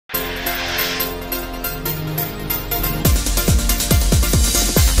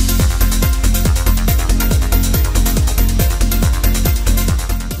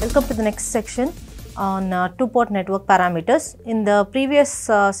Welcome to the next section on two-port network parameters. In the previous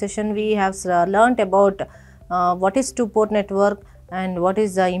session, we have learnt about what is two-port network and what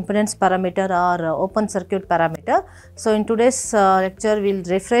is the impedance parameter or open circuit parameter. So, in today's lecture, we will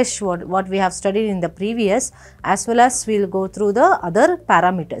refresh what we have studied in the previous, as well as we will go through the other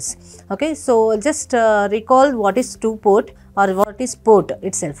parameters. Okay, so just recall what is two-port or what is port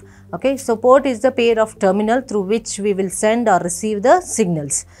itself. Okay, so port is the pair of terminal through which we will send or receive the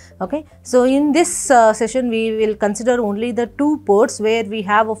signals. Okay, so in this session we will consider only the two ports where we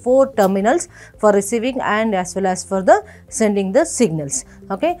have four terminals for receiving and as well as for the sending the signals.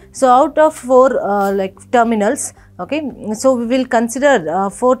 Okay, so out of four terminals, okay, so we will consider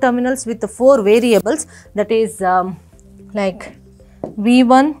four terminals with the four variables, that is like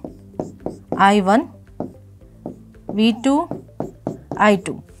V1, I1, V2,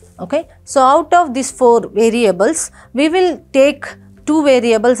 I2. Okay, so out of these four variables, we will take two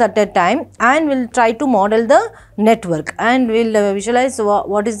variables at a time and will try to model the network and will visualize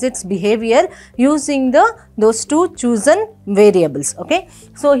what is its behavior using those two chosen variables. Okay,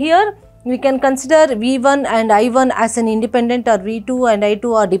 so here we can consider V1 and I1 as an independent, or V2 and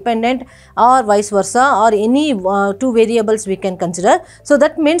I2 are dependent, or vice versa, or any two variables we can consider. So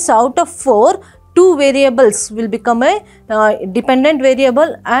that means out of four, two variables will become a dependent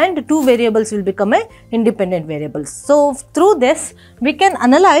variable and two variables will become a independent variable. So through this we can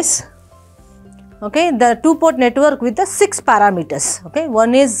analyze, okay, the two-port network with the 6 parameters. Okay,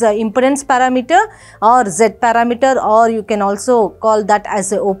 one is impedance parameter or Z parameter, or you can also call that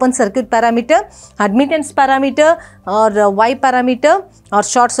as a open circuit parameter, admittance parameter or Y parameter or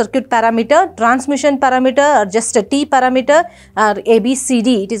short circuit parameter, transmission parameter or just a T parameter, or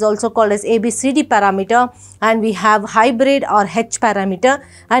ABCD, it is also called as ABCD parameter, and we have hybrid or H parameter,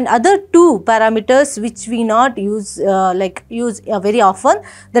 and other two parameters which we not use very often,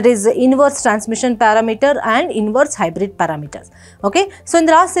 that is inverse transmission parameter and inverse hybrid parameters. Okay, so in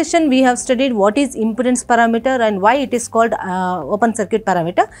the last session we have studied what is impedance parameter and why it is called open circuit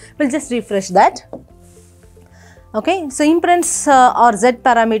parameter. We will just refresh that. Okay, so impedance or Z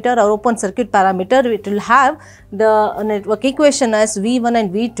parameter or open circuit parameter, it will have the network equation as V1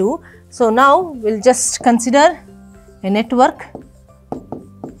 and V2. So now we will just consider a network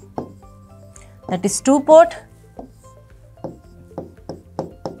that is two-port.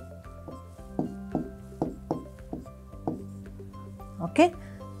 Okay,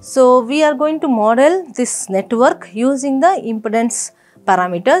 so we are going to model this network using the impedance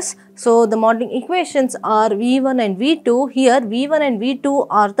parameters. So the modeling equations are V1 and V2. Here V1 and V2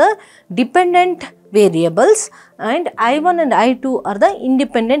 are the dependent variables and I1 and I2 are the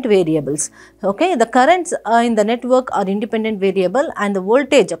independent variables. Okay, the currents in the network are independent variable and the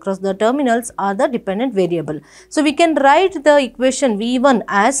voltage across the terminals are the dependent variable. So we can write the equation V1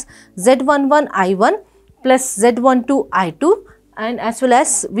 as Z11 I1 plus Z12 I2, and as well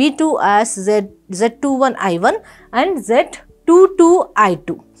as V2 as Z21 I1 and Z22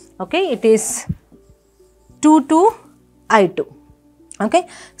 I2. Okay, it is 22 I2. Okay,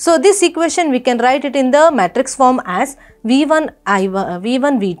 so this equation we can write it in the matrix form as V1 I1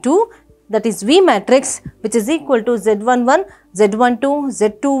 V1 V2, that is V matrix, which is equal to Z11 Z12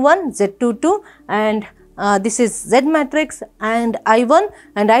 Z21 Z22, and this is Z matrix, and I1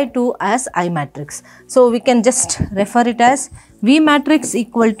 and I2 as I matrix. So we can just refer it as V matrix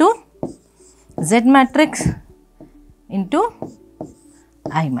equal to Z matrix into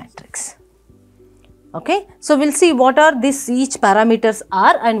I matrix. Okay, so we will see what are these each parameters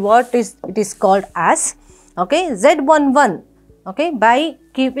are and what is it is called as. Okay, Z11, okay, by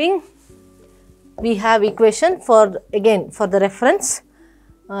keeping, we have equation for again for the reference,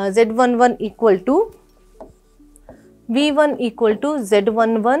 Z11 equal to V1 equal to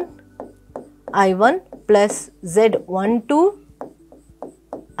Z11 I1 plus Z12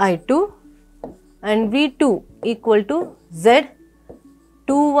 I2, and V2 equal to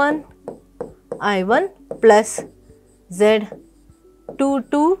Z21 I1 plus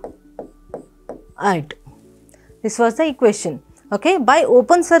Z22 I2. This was the equation. Okay, by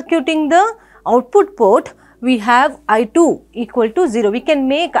open circuiting the output port, we have I2 equal to 0. We can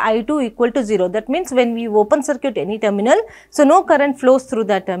make I2 equal to 0. That means when we open circuit any terminal, so no current flows through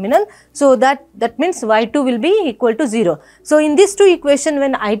that terminal. So that means Y2 will be equal to 0. So in these two equation,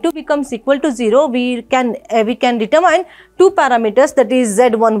 when I2 becomes equal to 0, we can determine two parameters, that is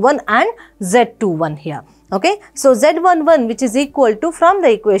Z11 and Z21 here. Okay, so Z11, which is equal to, from the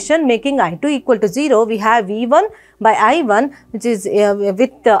equation making I2 equal to 0, we have V1 by I1, which is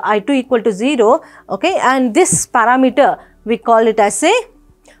with I2 equal to 0. Okay, and this parameter we call it as a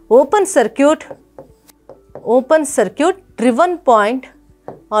open circuit driven point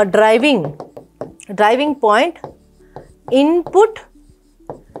or driving point input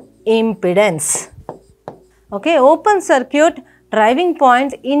impedance. Okay, open circuit driving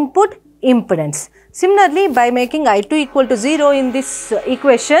point input impedance. Similarly, by making I2 equal to 0 in this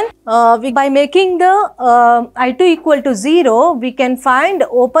equation, by making the I2 equal to 0, we can find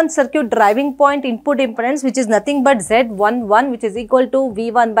open circuit driving point input impedance, which is nothing but Z11, which is equal to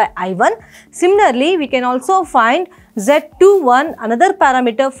V1 by I1. Similarly, we can also find Z21, another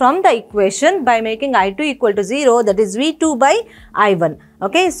parameter from the equation, by making I2 equal to 0, that is V2 by I1.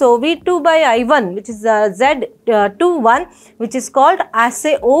 Okay, so V2 by I1, which is Z21, which is called as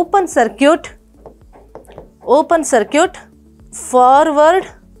a open circuit forward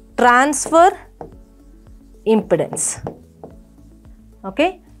transfer impedance.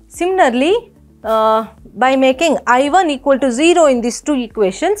 Okay, similarly, by making I1 equal to 0 in these two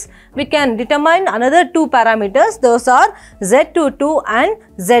equations, we can determine another two parameters. Those are Z22 and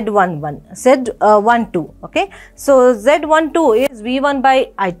Z12. Okay, so Z12 is V1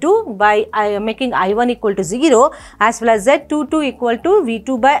 by I2 by making I1 equal to 0, as well as Z22 equal to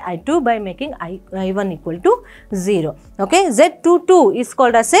V2 by I2 by making I1 equal to 0. Okay, Z22 is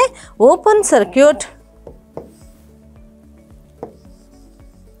called as a open circuit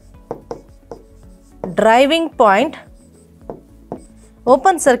driving point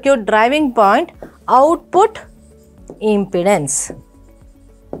output impedance.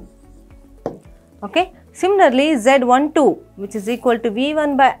 Okay, similarly Z12, which is equal to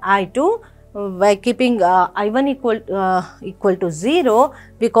V1 by I2, by keeping I1 equal to 0,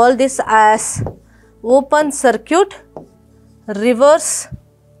 we call this as open circuit reverse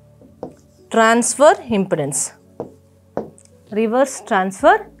transfer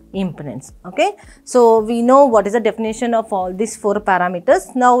impedance. Okay, so we know what is the definition of all these four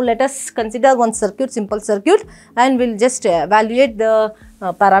parameters. Now let us consider one circuit, simple circuit, and we'll just evaluate the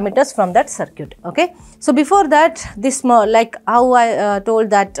parameters from that circuit. Okay, so before that, this like how I told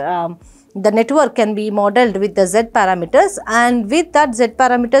that the network can be modeled with the Z parameters, and with that Z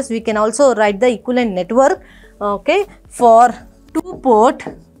parameters we can also write the equivalent network, okay, for two port,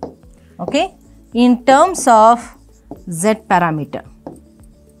 okay, in terms of Z parameter.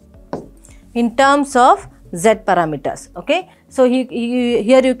 Okay, so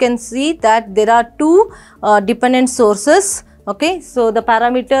here you can see that there are two dependent sources. Okay, so the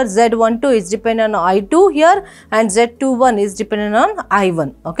parameter Z12 is dependent on I2 here, and Z21 is dependent on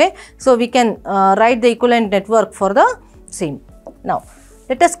I1. Okay, so we can write the equivalent network for the same. Now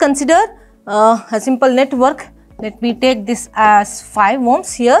let us consider a simple network. Let me take this as 5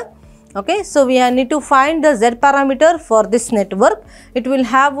 ohms here. Okay, so we need to find the Z parameter for this network. It will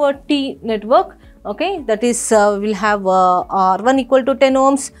have a T network. Okay, that is will have R1 equal to 10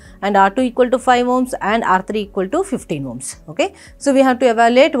 ohms and R2 equal to 5 ohms and R3 equal to 15 ohms. Okay, so we have to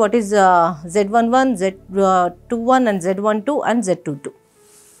evaluate what is Z11, Z21 and Z12 and Z22.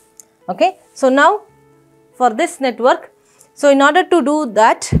 Okay, so now for this network, so in order to do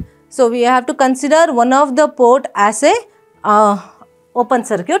that, so we have to consider one of the port as a open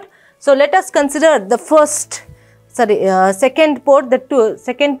circuit. So let us consider the second port,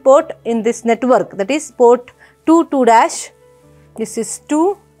 second port in this network, that is port 2 dash. This is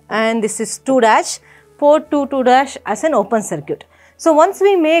 2 and this is 2 dash, port 2 dash as an open circuit. So once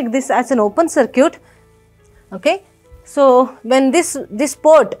we make this as an open circuit, okay, so when this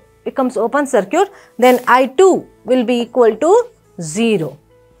port becomes open circuit, then I2 will be equal to 0.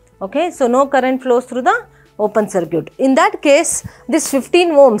 Okay, so no current flows through the open circuit. In that case, this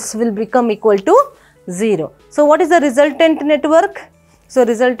 15 ohms will become equal to 0. So what is the resultant network? So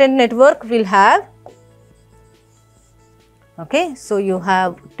resultant network will have, okay, so you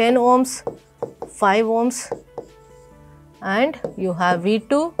have 10 ohms, 5 ohms and you have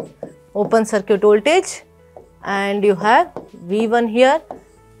V2 open circuit voltage, and you have V1 here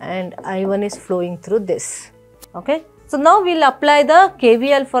and I1 is flowing through this. Okay, so now we will apply the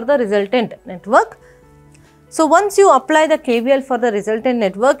KVL for the resultant network. So once you apply the KVL for the resultant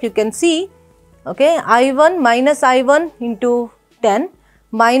network, you can see, okay, I1 minus I1 into 10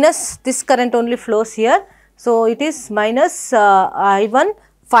 minus this current only flows here. So it is minus I1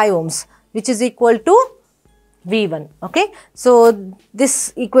 5 ohms, which is equal to V1. Okay, so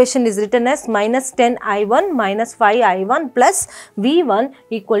this equation is written as minus 10 I1 minus 5 I1 plus V1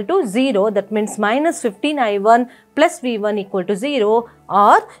 equal to 0. That means minus 15 I1 plus V1 equal to 0,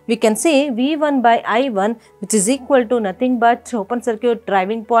 or we can say V1 by I1, which is equal to nothing but open circuit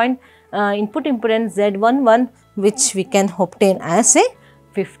driving point input impedance Z11, which we can obtain as a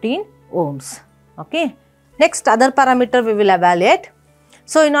 15 ohms. Okay, next other parameter we will evaluate.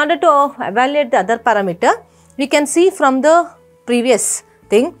 So in order to evaluate the other parameter, we can see from the previous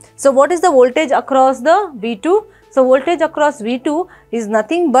thing. So what is the voltage across the V2? So voltage across V2 is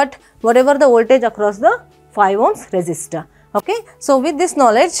nothing but whatever the voltage across the 5 ohms resistor. Okay. So with this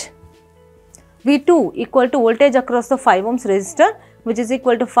knowledge, V2 equal to voltage across the 5 ohms resistor, which is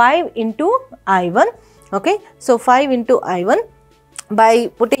equal to 5 into I1. Okay. So 5 into I1, by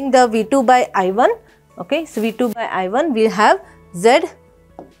putting the V2 by I1. Okay. So V2 by I1, we have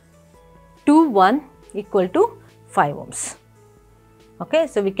Z21 equal to 5 ohms. Okay.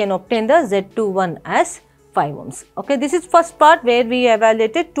 So we can obtain the Z21 as 5 ohms. Okay. This is first part where we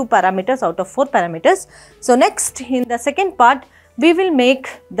evaluated 2 parameters out of 4 parameters. So next, in the second part, we will make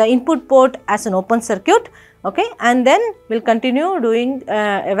the input port as an open circuit. Okay. And then we will continue doing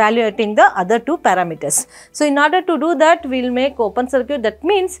evaluating the other 2 parameters. So in order to do that, we will make open circuit. That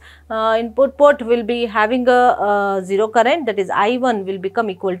means input port will be having a 0 current, that is I1 will become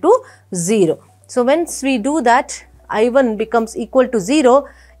equal to 0. So once we do that, I1 becomes equal to 0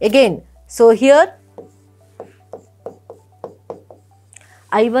 again. So here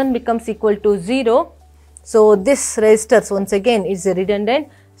I1 becomes equal to 0. So this resistor once again is redundant.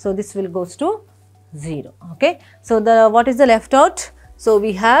 So this will goes to 0. Okay. So the what is the left out? So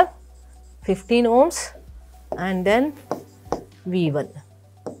we have 15 ohms and then V1.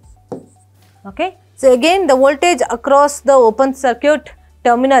 Okay. So again the voltage across the open circuit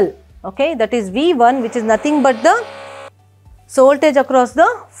terminal, okay, that is V1, which is nothing but the voltage across the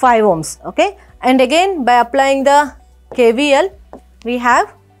 5 ohms. Okay. And again by applying the KVL, we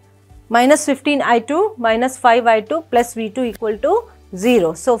have minus 15 I2 minus 5 I2 plus V2 equal to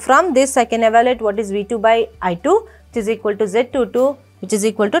 0. So from this I can evaluate what is V2 by I2, which is equal to Z22, which is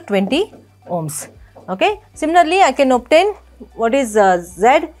equal to 20 ohms. Okay. Similarly, I can obtain what is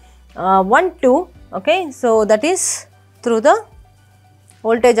Z12. Okay. So that is through the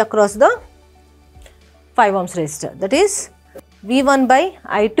voltage across the 5 ohms resistor, that is V1 by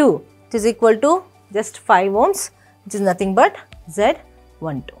I2, which is equal to just 5 ohms, which is nothing but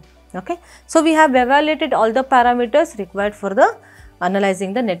Z12. Okay. So we have evaluated all the parameters required for the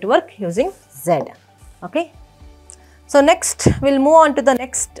analyzing the network using Z. Okay. So next we will move on to the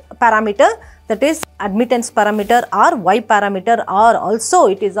next parameter, that is admittance parameter or Y parameter, or also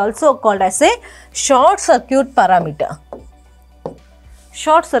it is also called as a short circuit parameter.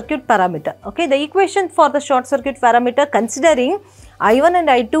 Short circuit parameter. Okay. The equation for the short circuit parameter, considering I1 and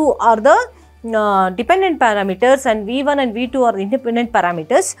I2 are the dependent parameters and V1 and V2 are independent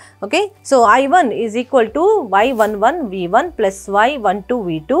parameters. Okay. So I1 is equal to Y11 V1 plus Y12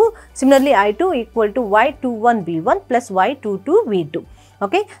 V2. Similarly, I2 equal to Y21 V1 plus Y22 V2.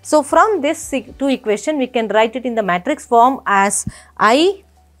 Okay. So from this 2 equation, we can write it in the matrix form as I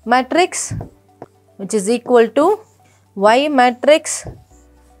matrix, which is equal to Y matrix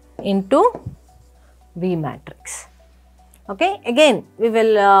into V matrix. Okay. Again we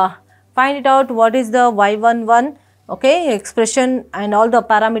will find it out what is the Y11, okay, expression and all the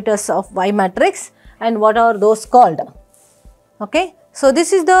parameters of Y matrix and what are those called. Okay. So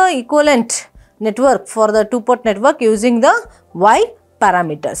this is the equivalent network for the 2-port network using the Y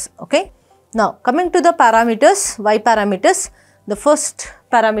parameters. Okay. Now coming to the parameters, Y parameters, the first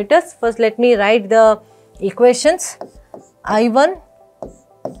parameters, first let me write the equations. I1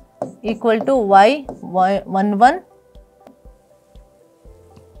 equal to Y11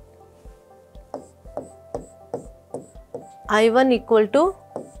 I1 equal to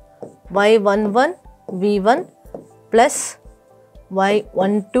Y11 V1 plus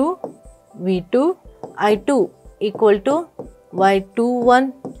Y12 V2, I2 equal to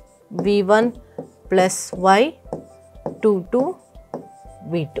Y21 V1 plus Y22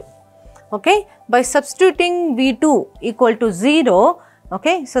 V2. Okay. By substituting V2 equal to 0,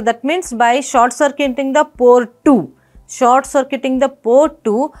 okay, so that means by short circuiting the port 2,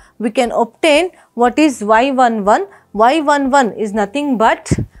 we can obtain what is Y11. Y11 is nothing but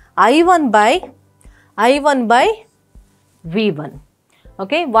I1 by V1.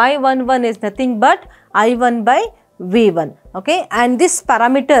 Okay, Y11 is nothing but I1 by V1. Okay, and this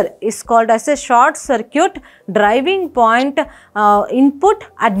parameter is called as a short circuit driving point input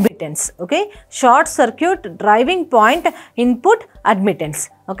admittance. Okay, short circuit driving point input admittance.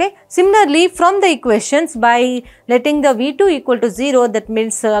 Okay, similarly from the equations, by letting the V2 equal to 0, that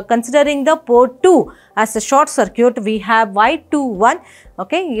means considering the port 2 as a short circuit, we have Y21,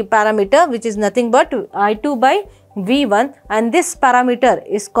 okay, parameter, which is nothing but I2 by V1, and this parameter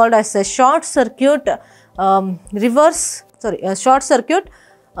is called as a short circuit short circuit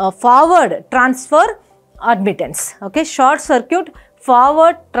forward transfer admittance. Okay, short circuit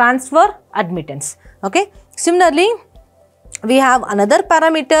forward transfer admittance. Okay. Similarly, we have another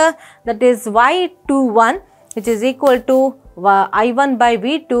parameter, that is Y21, which is equal to I1 by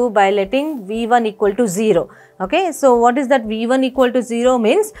V2 by letting V1 equal to 0. Okay, so what is that V1 equal to 0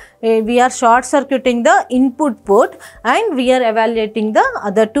 means? We are short circuiting the input port and we are evaluating the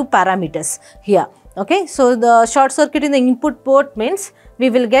other two parameters here. Okay, so the short circuit in the input port means we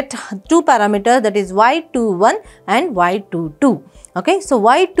will get two parameters, that is Y21 and Y22. Okay, so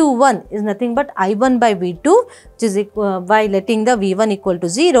Y21 is nothing but I1 by V2, which is by letting the V1 equal to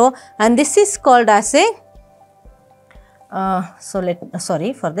 0, and this is called as a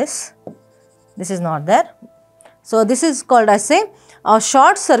sorry for this, this is not there. So this is called as a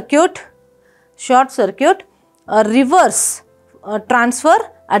short circuit reverse transfer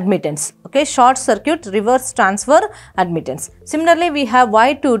admittance. Okay, short circuit reverse transfer admittance. Similarly, we have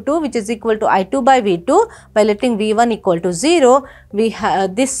Y22 which is equal to I2 by V2 by letting V1 equal to 0. We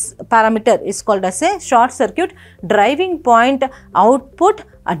have this parameter is called as a short circuit driving point output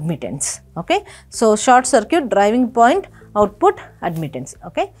admittance. Okay, so short circuit driving point output admittance.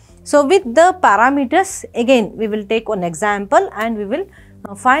 Okay, so with the parameters, again we will take one example and we will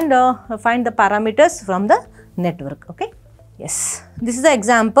find the parameters from the network. Okay, yes, this is the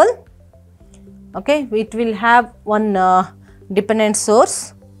example. Okay, it will have one dependent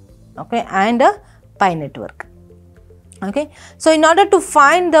source, okay, and a pi network. Okay, so in order to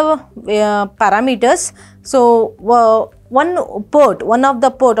find the parameters, so one of the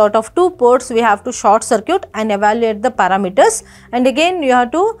port out of two ports we have to short circuit and evaluate the parameters, and again you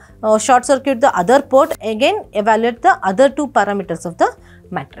have to short circuit the other port, again evaluate the other two parameters of the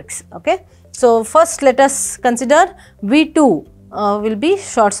matrix. Okay, so first let us consider V2 will be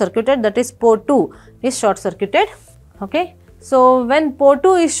short circuited, that is port 2 is short circuited. Okay, so when port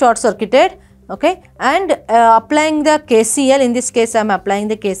 2 is short circuited, okay, and applying the KCL, in this case I am applying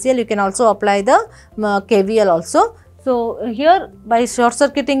the KCL, you can also apply the KVL also. So here by short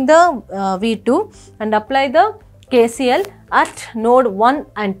circuiting the V2 and apply the KCL at node 1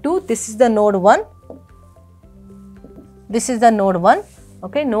 and 2, this is the node 1, this is the node 1.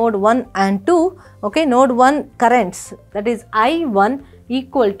 Okay, node 1 and 2, okay, node 1 currents, that is I1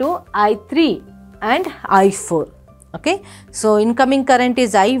 equal to I3 and I4. Okay, so incoming current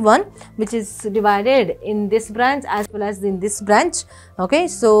is I1 which is divided in this branch as well as in this branch. Okay,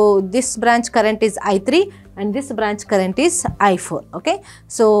 so this branch current is I3 and this branch current is I4. Okay,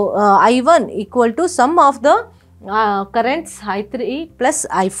 so I1 equal to sum of the currents I3 plus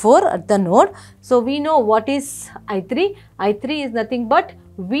I4 at the node. So we know what is I3. I3 is nothing but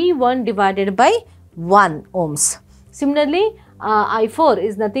V1 divided by 1 ohms. Similarly, I4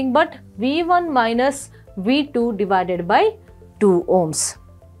 is nothing but V1 minus V2 divided by 2 ohms.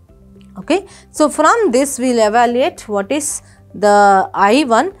 Okay, so from this we will evaluate what is the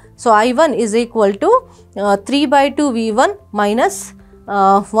I1. So I1 is equal to 3 by 2 V1 minus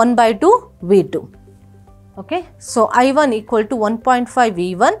 1 by 2 V2. Okay, so I1 equal to 1.5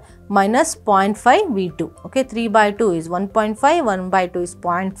 V1 minus 0.5 V2. Okay, 3 by 2 is 1.5, 1 by 2 is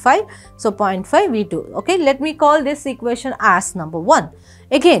 0.5, so 0.5 V2. Okay, let me call this equation as number 1.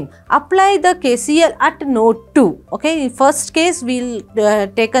 Again, apply the KCL at node 2. Okay, in first case we will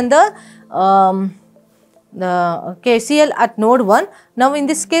taken the KCL at node 1. Now in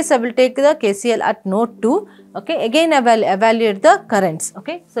this case I will take the KCL at node 2. Okay, again I will evaluate the currents.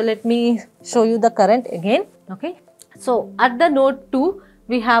 Okay, so let me show you the current again. Okay, so at the node 2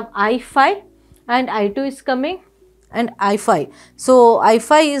 we have I5 and I2 is coming and I5. So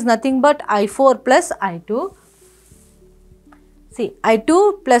I5 is nothing but I4 plus I2. See,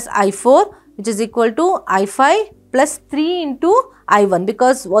 I2 plus I4 which is equal to I5 plus 3 into I1,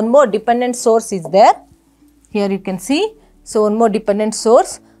 because one more dependent source is there. Here you can see, so one more dependent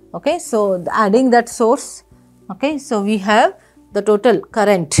source. Okay, so adding that source, okay, so we have the total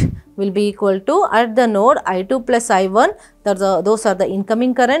current will be equal to at the node I2 plus I1, those are the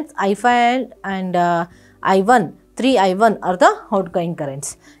incoming currents, I5 and I1, 3 I1 are the outgoing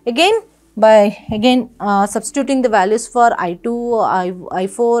currents. Again, by substituting the values for I2,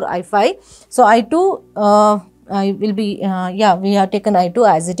 I4, I5. So I2 will be, we have taken I2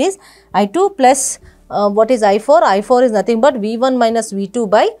 as it is. I2 plus what is I4? I4 is nothing but V1 minus V2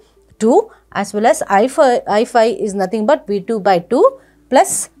 by 2, as well as I5 is nothing but V2 by 2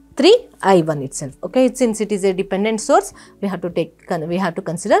 plus 3 I1 itself. Okay, since it is a dependent source, we have to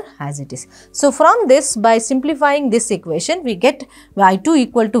consider as it is. So from this, by simplifying this equation, we get I2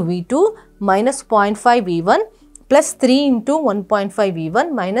 equal to V2 minus 0.5 V1 plus 3 into 1.5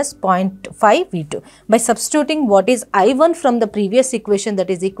 V1 minus 0.5 V2. By substituting what is I1 from the previous equation, that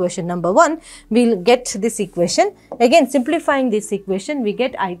is equation number 1, we will get this equation. Again, simplifying this equation, we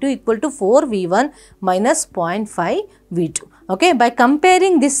get I2 equal to 4 V1 minus 0.5 V2. Okay, by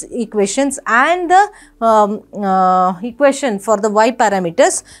comparing these equations and the equation for the y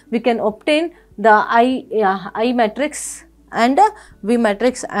parameters, we can obtain the I matrix and V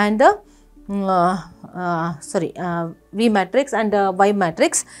matrix and the V matrix and Y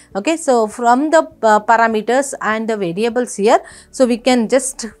matrix. Okay, so from the parameters and the variables here, so we can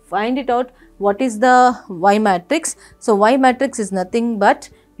just find it out what is the Y matrix. So Y matrix is nothing but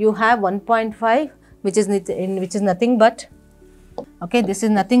you have 1.5, which is nothing but, okay, this is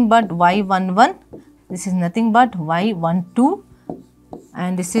nothing but Y11, this is nothing but Y12,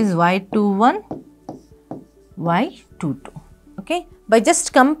 and this is Y21, Y22. Okay, by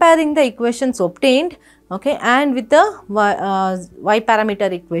just comparing the equations obtained, okay, and with the y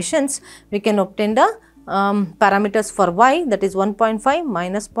parameter equations, we can obtain the parameters for y, that is 1.5,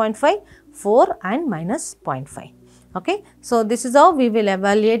 minus 0.5, 4 and minus 0.5. Okay, so this is how we will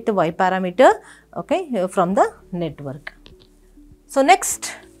evaluate the y parameter, okay, from the network. So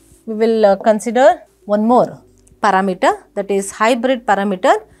next we will consider one more parameter, that is hybrid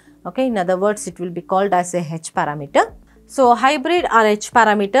parameter. Okay, in other words, it will be called as a H parameter. So hybrid or H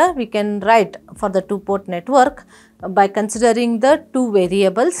parameter we can write for the two-port network by considering the two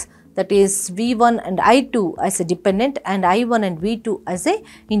variables, that is V1 and I2 as a dependent and I1 and V2 as a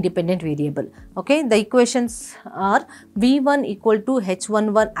independent variable. Okay, the equations are V1 equal to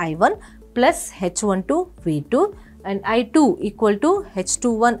H11 I1 plus H12 V2 and I2 equal to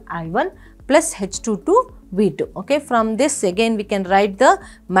H21 I1 plus H22 V2. Okay, from this again we can write the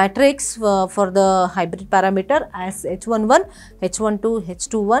matrix for the hybrid parameter as H11, H12,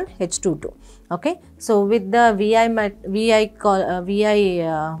 H21, H22. Okay, so with the VI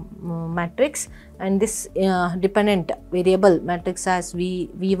matrix and this dependent variable matrix as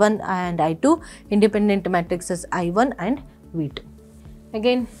V1 and I2, independent matrix as I1 and V2.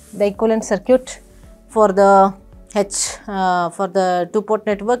 Again, the equivalent circuit for the for the two-port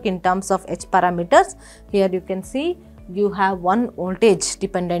network in terms of H parameters. Here you can see you have one voltage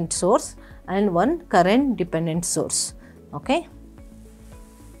dependent source and one current dependent source. Okay,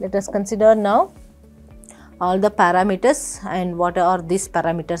 let us consider now all the parameters and what are these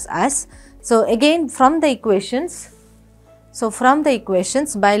parameters as. So again from the equations,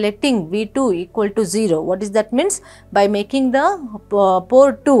 by letting V2 equal to 0, what is that means? By making the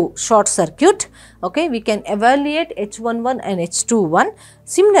port 2 short circuit, okay, we can evaluate H11 and H21.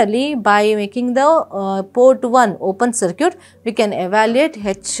 Similarly, by making the port 1 open circuit, we can evaluate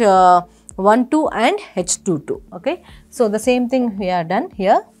H12 and H22. Okay, so the same thing we are done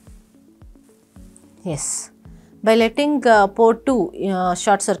here. Yes. By letting port 2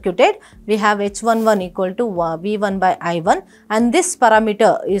 short circuited, we have H11 equal to V1 by I1 and this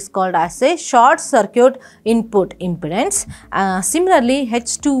parameter is called as a short circuit input impedance. Similarly,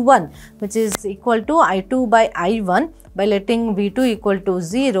 H21 which is equal to I2 by I1, by letting V2 equal to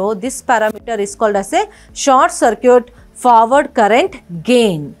 0, this parameter is called as a short circuit forward current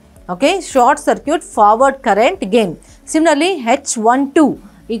gain. Okay, short circuit forward current gain. Similarly, H12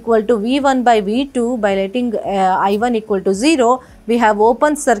 equal to V1 by V2, by letting I1 equal to 0, we have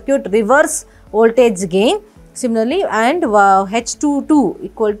open circuit reverse voltage gain. Similarly, and H22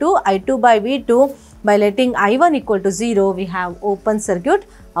 equal to I2 by V2, by letting I1 equal to 0, we have open circuit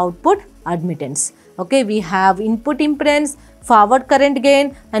output admittance. Okay, we have input impedance, forward current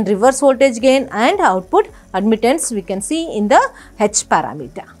gain and reverse voltage gain and output admittance we can see in the H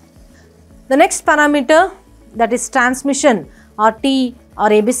parameter. The next parameter, that is transmission or T or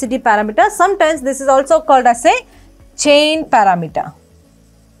ABCD parameter. Sometimes this is also called as a chain parameter.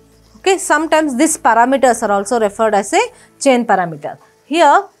 Okay, sometimes these parameters are also referred as a chain parameter.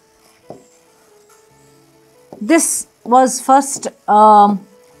 Here, this was first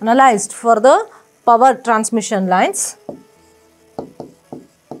analyzed for the power transmission lines.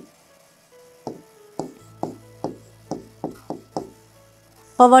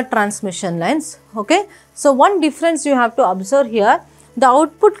 Okay, so one difference you have to observe here, the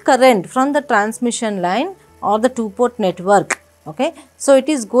output current from the transmission line or the two-port network. Okay, so it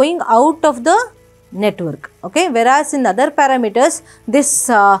is going out of the network. Okay, whereas in other parameters, this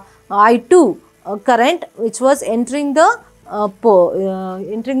I2 current which was entering the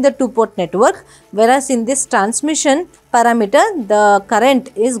two-port network, whereas in this transmission parameter, the current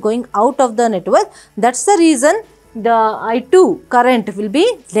is going out of the network. That's the reason the I2 current will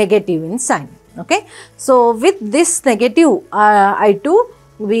be negative in sign. Okay, so with this negative I2,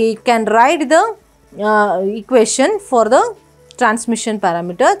 we can write the equation for the transmission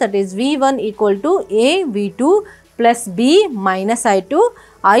parameter, that is V1 equal to A V2 plus B minus I2,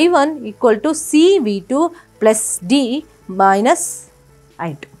 I1 equal to C V2 plus D minus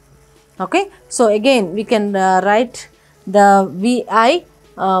I2. Okay. So, again we can write the VI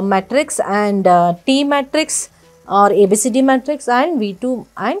matrix and T matrix or ABCD matrix and V2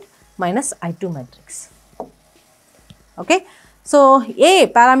 and minus I2 matrix. Okay. So, A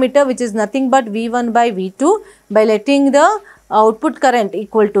parameter, which is nothing but V1 by V2, by letting the output current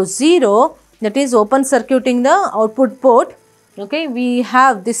equal to 0, that is open circuiting the output port. Okay. We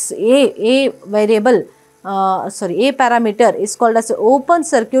have this A variable, A parameter is called as open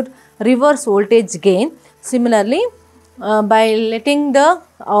circuit reverse voltage gain. Similarly, by letting the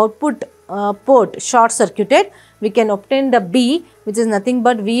output port short circuited, we can obtain the B, which is nothing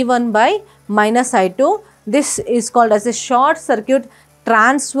but V1 by minus I2. This is called as a short circuit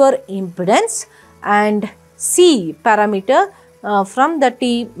transfer impedance, and C parameter from the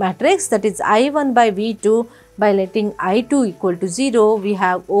T matrix, that is I1 by V2, by letting I2 equal to 0, we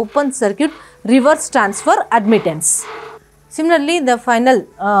have open circuit reverse transfer admittance. Similarly, the final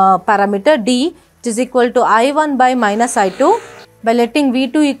parameter D, which is equal to I1 by minus I2, by letting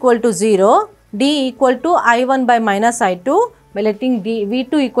V2 equal to 0, D equal to I1 by minus I2, by letting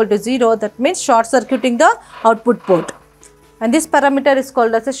V2 equal to 0, that means short circuiting the output port, and this parameter is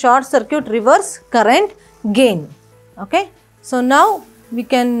called as a short circuit reverse current gain. Okay. So, now we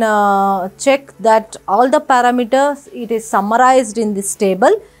can check that all the parameters, it is summarized in this table.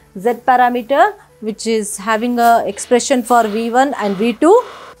 Z parameter, which is having a expression for V1 and V2,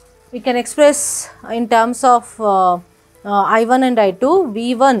 we can express in terms of I1 and I2,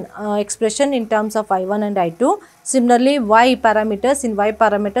 V1 expression in terms of I1 and I2. Similarly, Y parameters, in Y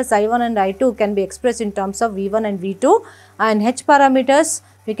parameters I1 and I2 can be expressed in terms of V1 and V2, and H parameters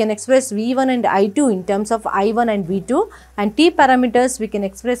we can express V1 and I2 in terms of I1 and V2, and T parameters we can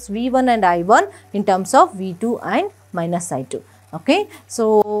express V1 and I1 in terms of V2 and minus I2. Okay.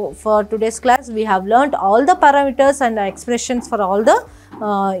 So, for today's class we have learnt all the parameters and expressions for all the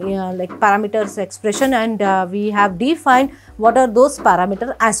like parameters expression, and we have defined what are those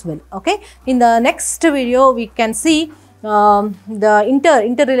parameters as well. Okay. In the next video we can see the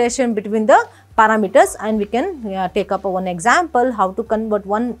interrelation between the parameters, and we can take up one example how to convert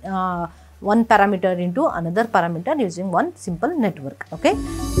one parameter into another parameter using one simple network. Okay.